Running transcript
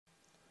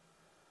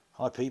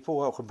Hi people,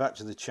 welcome back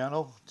to the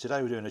channel.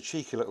 Today we're doing a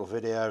cheeky little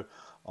video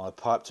on a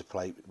pipe to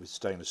plate with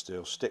stainless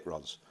steel stick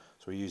rods.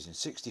 So we're using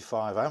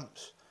 65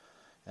 amps,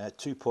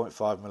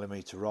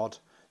 2.5mm rod,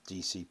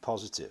 DC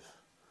positive.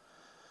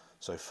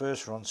 So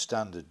first run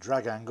standard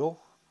drag angle,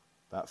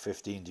 about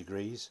 15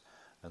 degrees,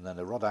 and then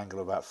a rod angle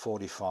of about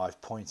 45,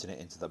 pointing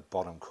it into the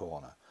bottom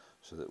corner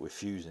so that we're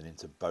fusing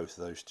into both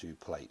those two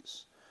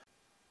plates.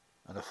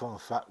 And a fun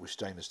fact with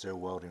stainless steel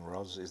welding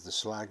rods is the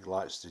slag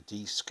likes to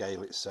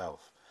descale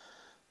itself.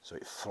 So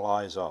it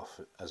flies off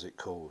as it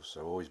cools,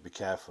 so always be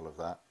careful of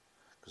that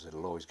because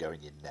it'll always go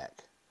in your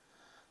neck.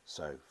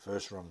 So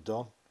first run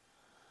done,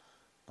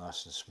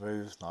 nice and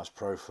smooth, nice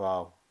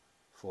profile,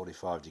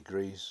 45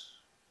 degrees.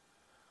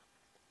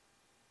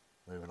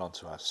 Moving on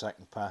to our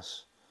second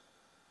pass.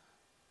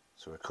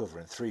 So we're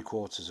covering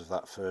 3/4 of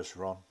that first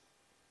run,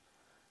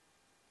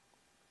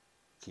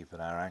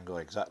 keeping our angle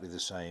exactly the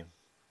same.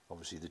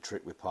 Obviously the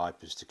trick with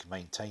pipe is to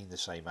maintain the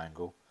same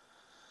angle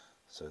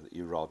so that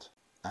your rod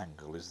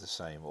angle is the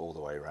same all the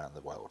way around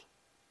the weld.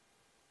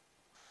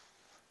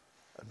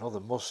 Another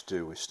must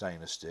do with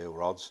stainless steel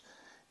rods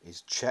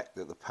is check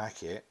that the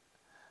packet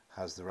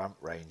has the amp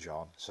range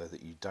on so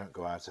that you don't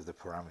go out of the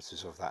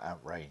parameters of that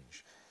amp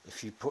range.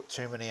 If you put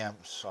too many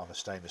amps on a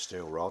stainless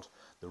steel rod,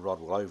 the rod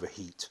will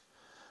overheat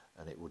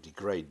and it will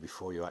degrade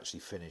before you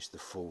actually finish the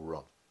full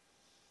run.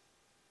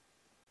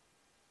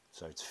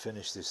 So to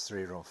finish this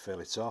 3-run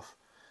fillet off,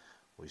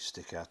 we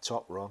stick our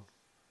top run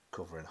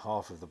covering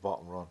half of the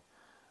bottom run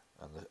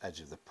and the edge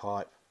of the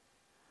pipe,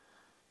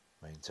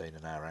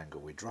 maintaining our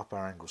angle. We drop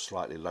our angle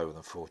slightly lower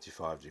than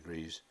 45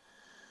 degrees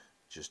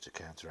just to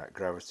counteract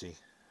gravity,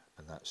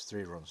 and that's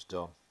 3 runs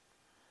done.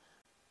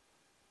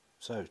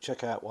 So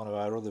check out one of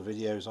our other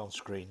videos on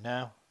screen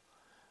now,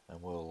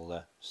 and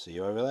we'll see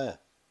you over there.